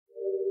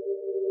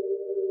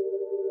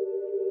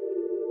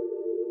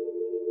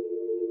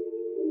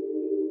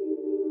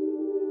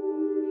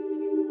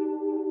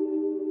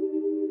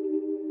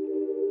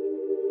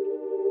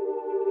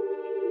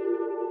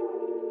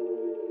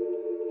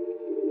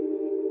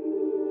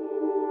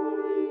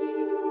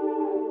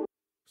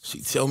She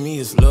tell me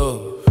it's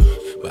love,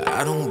 but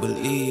I don't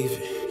believe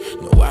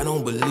it. No, I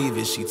don't believe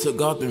it. She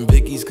took off them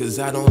Vickies cause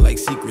I don't like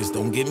secrets.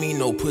 Don't give me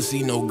no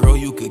pussy, no girl,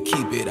 you could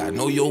keep it. I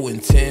know your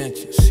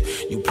intentions.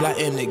 You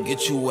plotting to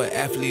get you an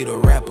athlete or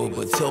rapper,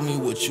 but tell me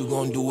what you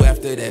gon' do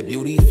after that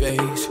beauty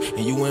phase.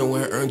 And you ain't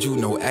where earned you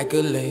no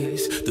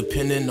accolades.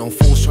 Depending on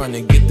fools trying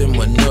to get them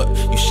a nut.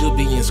 You should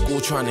be in school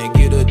trying to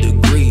get a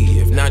degree.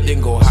 If not, then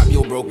go hop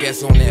your broke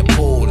ass on that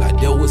pole. I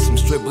dealt with some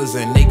strippers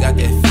and they got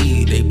that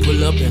feed. They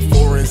pull up in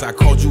 4's, I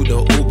called you the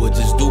Uber.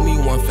 Just do me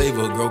one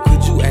favor, girl,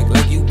 could you act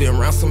like you been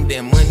around some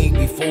damn money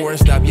before and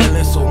stop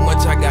yelling so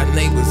much? I got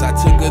neighbors, I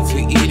took her to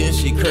eat and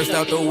she cursed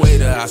out the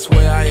waiter. I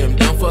swear I am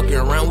done fucking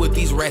around with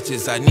these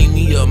ratchets. I need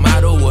me a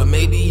model or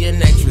maybe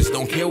an actress.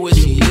 Don't care what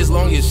she is,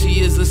 long as she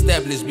is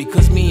established.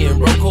 Because me and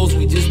broke hoes,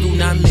 we just do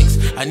not mix.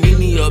 I need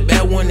me a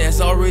bad one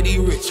that's already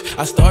rich.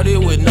 I started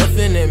with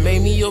nothing and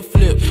made me a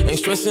flip. Ain't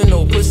stressing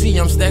no pussy,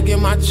 I'm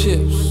stacking my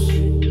chips.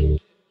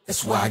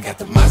 That's why I got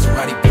the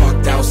Maserati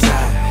parked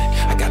outside.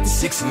 I got the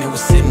 6 and it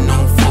was sitting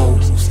on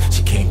 4's.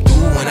 She came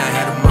through when I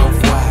had her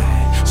mouth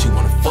wide. She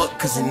wanna fuck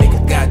cause a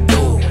nigga got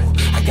dough.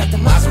 I got the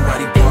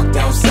Maserati parked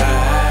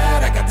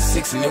outside. I got the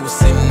 6 and it was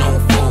sitting on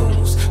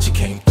 4's. She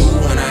came through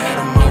when I had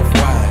her mouth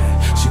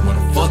wide. She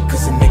wanna fuck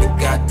cause a nigga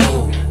got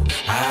dough.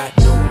 I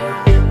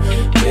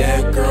know,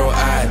 yeah girl,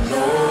 I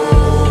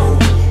know.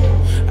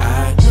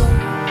 I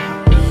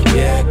know,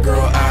 yeah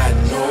girl, I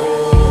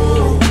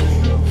know.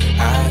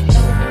 I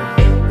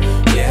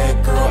know, yeah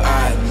girl,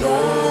 I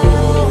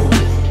know.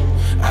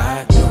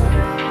 I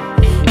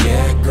know,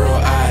 yeah girl,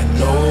 I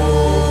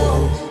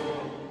know.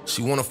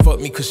 She wanna fuck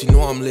me cause she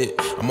know I'm lit.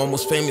 I'm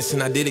almost famous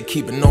and I did it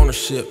keeping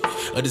ownership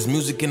of this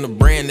music and the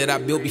brand that I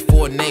built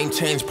before a name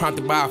change.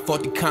 Prompted by a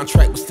faulty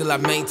contract, but still I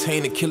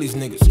maintain to kill these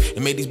niggas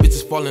and made these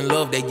bitches fall in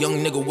love. That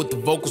young nigga with the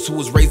vocals who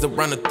was raised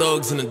around the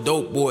thugs and the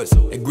dope boys.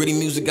 That gritty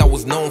music I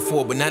was known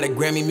for, but now that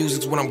Grammy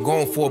music's what I'm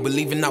going for.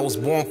 Believing I was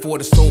born for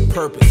the sole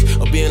purpose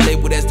of being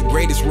labeled as the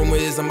greatest. Rumor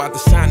is I'm about to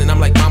sign and I'm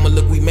like, mama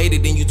look, we made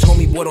it. And you told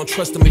me, boy, don't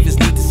trust them. If it's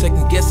need to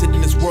second guess it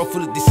in this world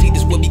full of deceit,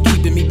 this will be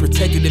keeping me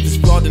protected. If it's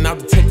flawed, then I'll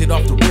detect it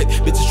off the rip.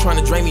 Bitches trying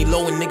to drain me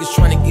low and niggas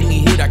trying to get me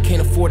hit. I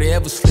can't afford to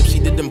ever slip. She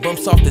did them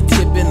bumps off the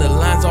tip and the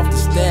lines off the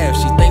staff.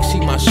 She thinks she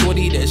my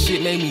shorty, that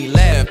shit made me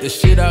laugh. The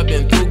shit I've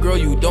been through, girl,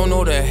 you don't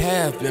know the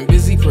half. Been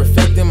busy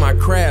perfecting my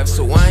craft,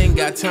 so I ain't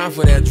got time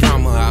for that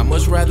drama. I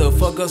much rather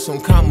fuck up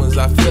some commas.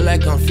 I feel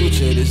like I'm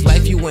future. This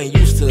life you ain't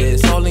used to,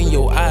 it's all in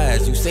your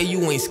eyes. You say you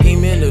ain't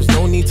scheming, there's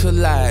no need to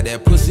lie.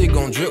 That pussy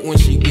gon' drip when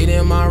she get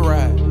in my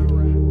ride.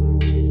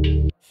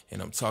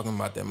 And I'm talking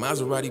about that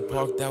Maserati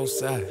parked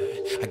outside.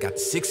 I got the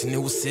 6 and it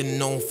was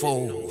sitting on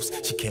 4's.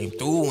 She came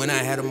through when I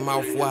had her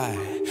mouth wide.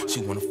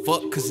 She wanna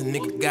fuck cause a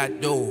nigga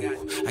got dough.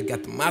 I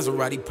got the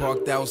Maserati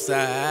parked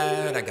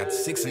outside. I got the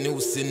 6 and it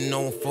was sitting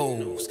on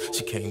 4's.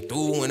 She came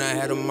through when I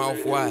had her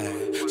mouth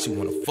wide. She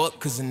wanna fuck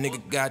cause a nigga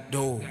got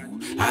dough.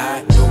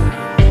 I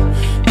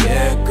know,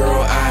 yeah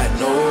girl, I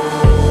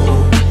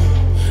know.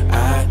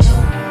 I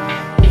know,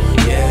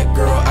 yeah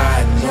girl,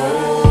 I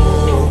know.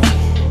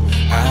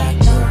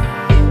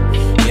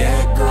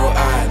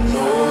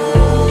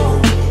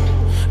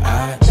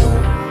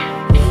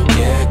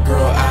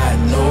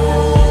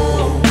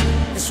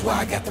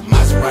 I got the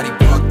Maserati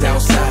parked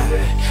outside.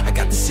 I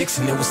got the 6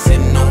 and it was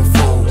sitting on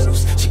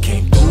 4's. She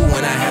came through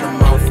when I had her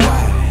mouth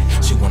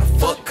wide. She wanna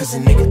fuck cause a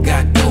nigga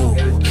got dough.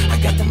 I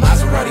got the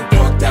Maserati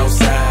parked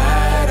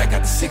outside. I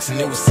got the 6 and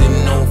it was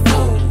sitting on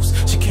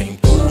 4's. She came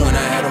through when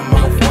I had her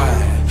mouth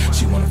wide.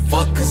 She wanna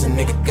fuck cause a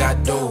nigga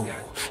got dough.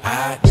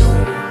 I know.